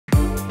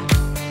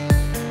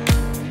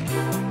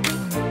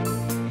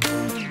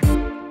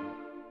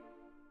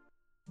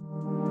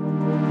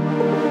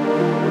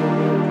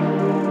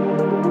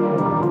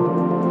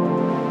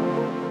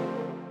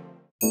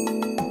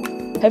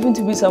Having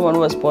to be someone who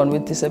was born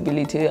with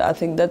disability, I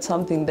think that's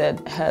something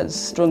that has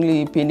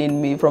strongly been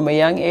in me from a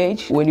young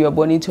age. When you are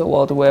born into a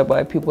world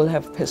whereby people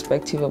have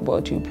perspective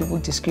about you, people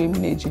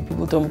discriminate you,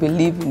 people don't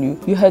believe in you,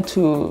 you had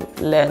to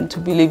learn to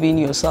believe in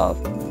yourself.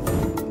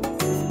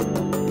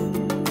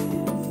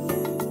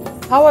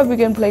 How I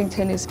began playing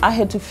tennis, I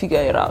had to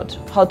figure it out,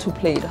 how to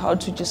play it, how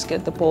to just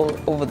get the ball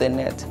over the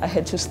net. I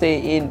had to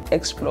stay in,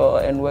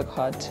 explore and work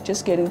hard.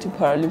 Just getting to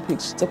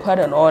Paralympics, it's quite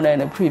an honor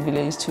and a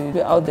privilege to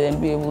be out there and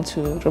be able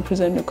to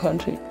represent the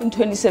country. In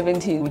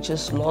 2017, we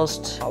just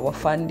lost our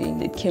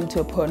funding. It came to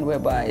a point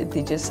whereby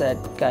they just said,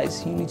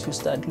 guys, you need to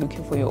start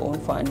looking for your own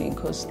funding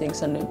because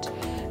things are not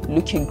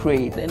looking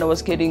great. And I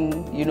was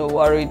getting,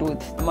 worried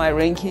with my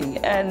ranking,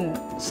 and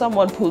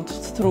someone pulled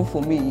through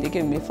for me. They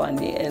gave me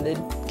funding and they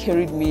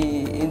carried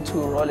me into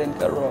Roland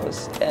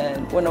Garros.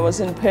 And when I was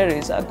in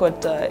Paris, I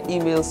got an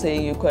email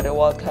saying you got a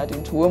wild card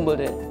into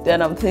Wimbledon.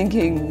 Then I'm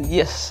thinking,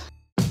 yes,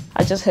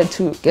 I just had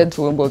to get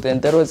to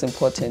Wimbledon. That was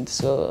important.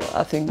 So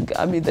I think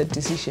I made that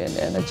decision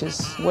and I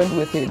just went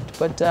with it.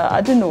 But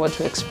I didn't know what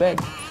to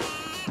expect.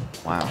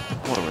 Wow,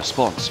 what a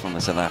response from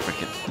the South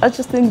African. I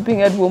just think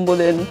being at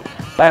Wimbledon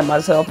by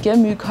myself gave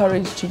me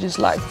courage to just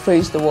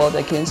face the world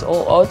against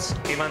all odds.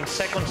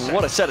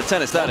 What a set of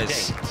tennis that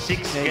is.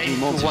 Kgothatso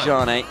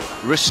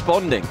Montjane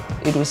responding.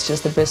 It was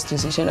just the best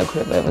decision I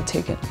could have ever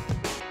taken.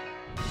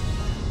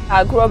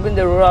 I grew up in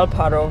the rural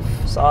part of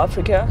South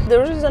Africa.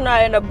 The reason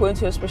I ended up going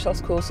to a special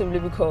school simply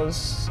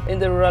because in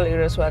the rural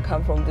areas where I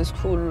come from, the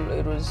school,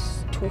 it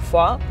was too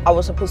far. I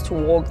was supposed to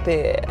walk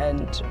there,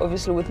 and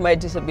obviously with my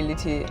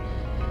disability,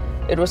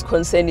 it was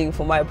concerning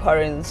for my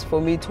parents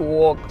for me to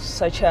walk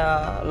such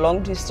a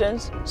long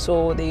distance.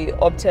 So they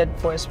opted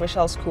for a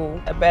special school,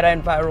 a better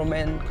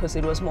environment because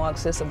it was more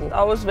accessible.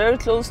 I was very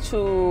close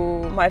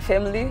to my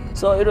family,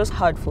 so it was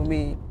hard for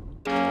me.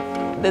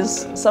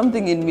 There's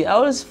something in me. I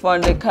always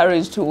found the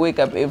courage to wake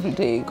up every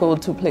day, go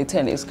to play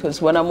tennis,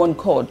 because when I'm on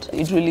court,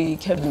 it really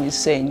kept me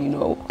sane,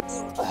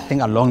 I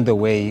think along the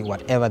way,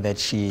 whatever that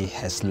she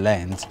has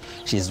learned,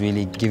 she's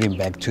really giving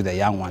back to the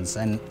young ones,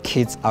 and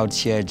kids out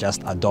here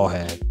just adore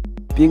her.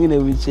 Being in a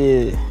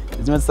wheelchair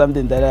is not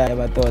something that I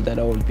ever thought that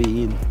I would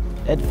be in.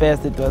 At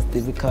first it was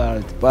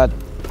difficult, but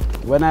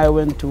when I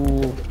went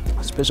to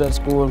special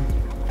school,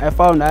 I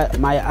found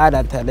my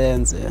other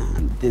talents,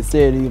 and they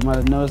said you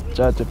must not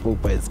judge a book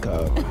by its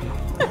cover.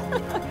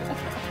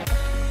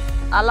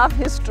 I love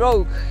his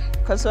stroke,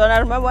 because when I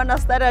remember when I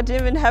started, I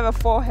didn't even have a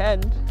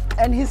forehand,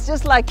 and he's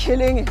just like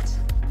killing it.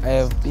 I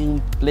have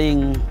been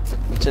playing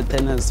wheelchair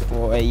tennis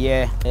for a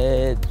year.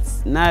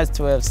 It's nice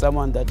to have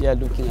someone that you're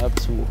looking up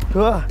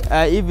to.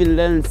 I even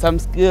learned some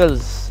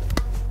skills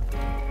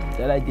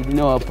that I didn't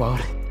know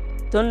about.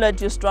 Don't let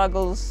your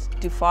struggles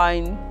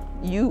define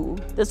you.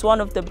 That's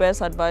one of the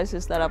best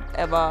advices that I've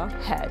ever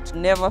had.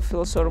 Never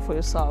feel sorry for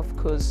yourself,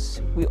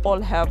 because we all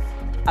have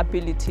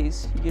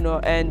abilities,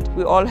 and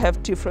we all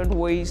have different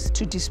ways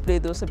to display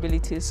those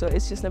abilities. So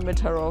it's just a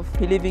matter of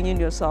believing in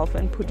yourself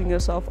and putting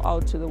yourself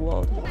out to the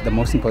world. The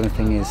most important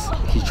thing is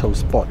he chose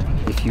sport.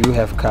 If you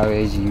have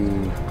courage,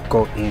 you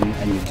go in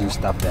and you do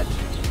stuff that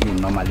you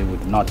normally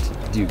would not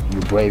do.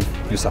 You're brave,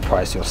 you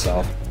surprise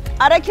yourself.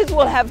 Other kids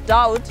will have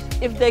doubt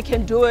if they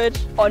can do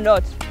it or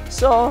not.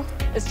 So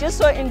it's just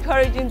so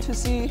encouraging to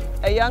see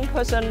a young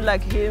person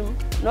like him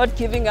not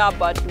giving up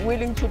but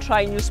willing to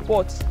try new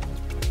sports.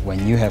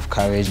 When you have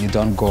courage, you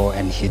don't go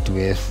and hit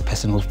with a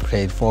person who's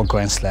played 4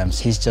 Grand Slams.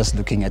 He's just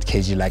looking at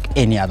KG like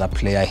any other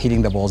player,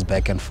 hitting the balls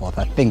back and forth.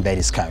 I think that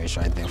is courage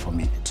right there for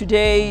me.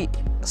 Today,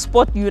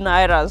 sport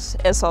unites us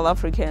as South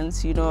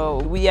Africans.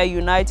 We are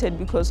united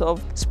because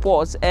of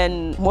sports,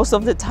 and most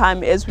of the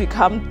time as we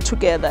come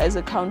together as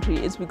a country,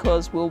 it's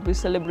because we'll be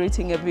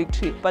celebrating a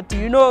victory. But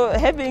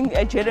having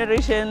a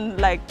generation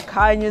like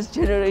Kanye's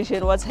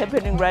generation, what's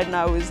happening right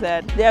now is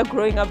that they are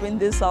growing up in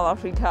this South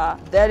Africa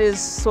that is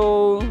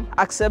so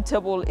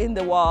acceptable in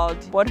the world.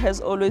 What has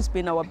always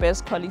been our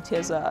best quality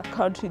as a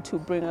country to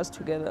bring us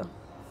together.